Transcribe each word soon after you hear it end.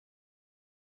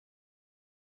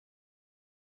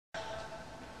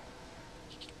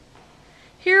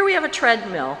Here we have a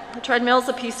treadmill. A treadmill is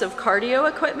a piece of cardio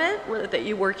equipment that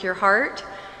you work your heart,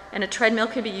 and a treadmill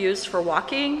can be used for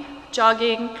walking,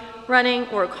 jogging, running,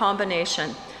 or a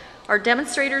combination. Our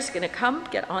demonstrator is going to come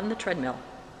get on the treadmill.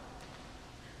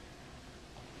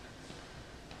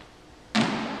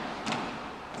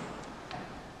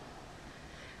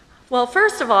 Well,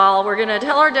 first of all, we're going to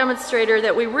tell our demonstrator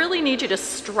that we really need you to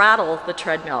straddle the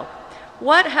treadmill.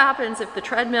 What happens if the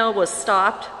treadmill was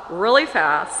stopped really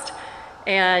fast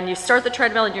and you start the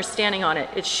treadmill and you're standing on it?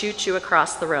 It shoots you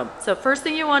across the room. So first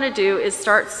thing you want to do is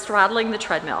start straddling the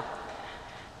treadmill.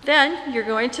 Then you're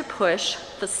going to push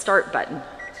the start button,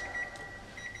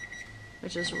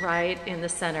 which is right in the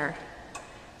center.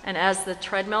 And as the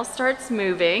treadmill starts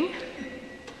moving,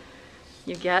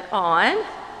 you get on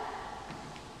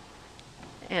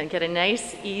and get a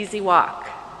nice, easy walk.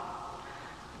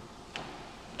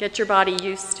 Get your body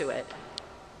used to it.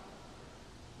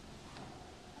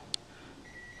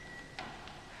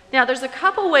 Now, there's a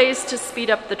couple ways to speed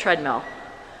up the treadmill.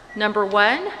 Number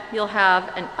one, you'll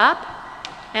have an up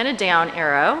and a down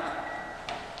arrow.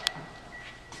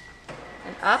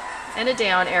 An up and a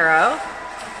down arrow.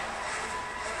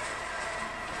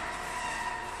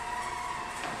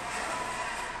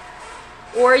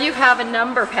 Or you have a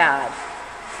number pad.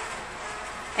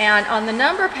 And on the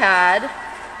number pad,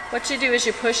 what you do is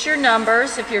you push your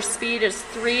numbers. If your speed is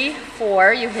 3,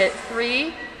 4, you hit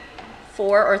 3,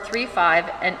 4, or 3,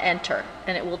 5 and enter.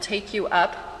 And it will take you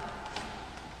up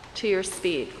to your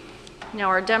speed. Now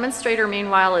our demonstrator,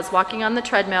 meanwhile, is walking on the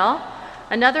treadmill.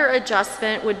 Another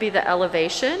adjustment would be the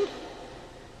elevation.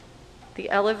 The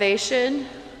elevation.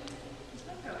 It's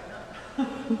not going up.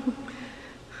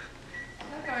 It's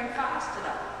not going fast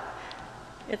enough.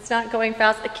 It's not going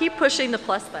fast. Keep pushing the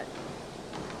plus button.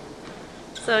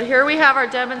 So here we have our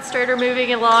demonstrator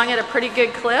moving along at a pretty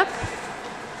good clip.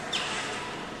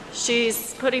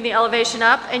 She's putting the elevation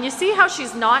up, and you see how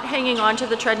she's not hanging onto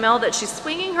the treadmill, that she's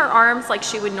swinging her arms like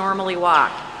she would normally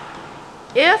walk.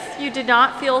 If you did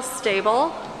not feel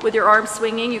stable with your arms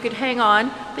swinging, you could hang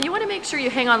on, but you want to make sure you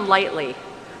hang on lightly.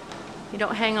 You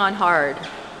don't hang on hard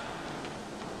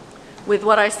with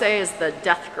what I say is the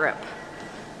death grip.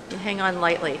 You hang on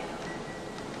lightly.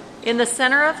 In the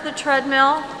center of the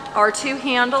treadmill are 2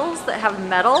 handles that have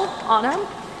metal on them.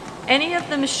 Any of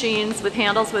the machines with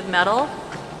handles with metal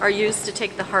are used to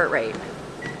take the heart rate.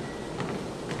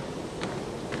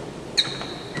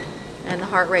 And the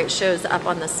heart rate shows up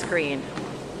on the screen.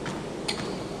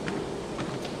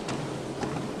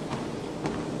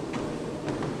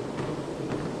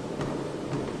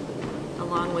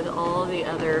 Along with all the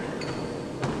other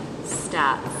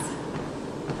stats.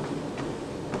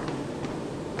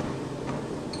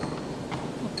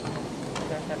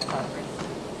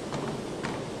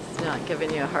 It's not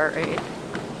giving you a heart rate.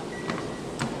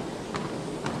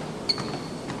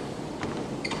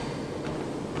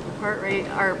 Heart rate,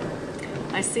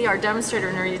 I see our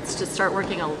demonstrator needs to start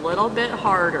working a little bit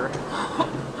harder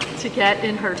to get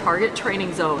in her target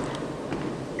training zone.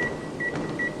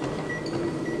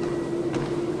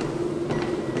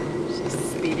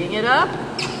 She's speeding it up.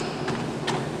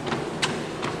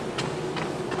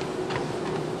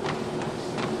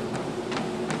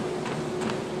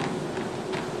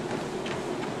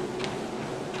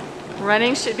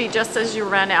 Running should be just as you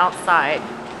run outside.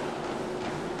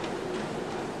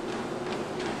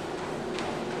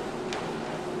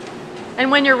 And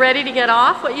when you're ready to get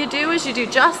off, what you do is you do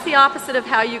just the opposite of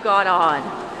how you got on.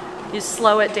 You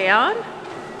slow it down,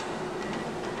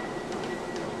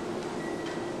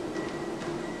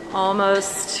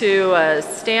 almost to a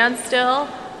standstill,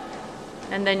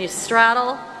 and then you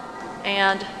straddle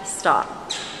and stop.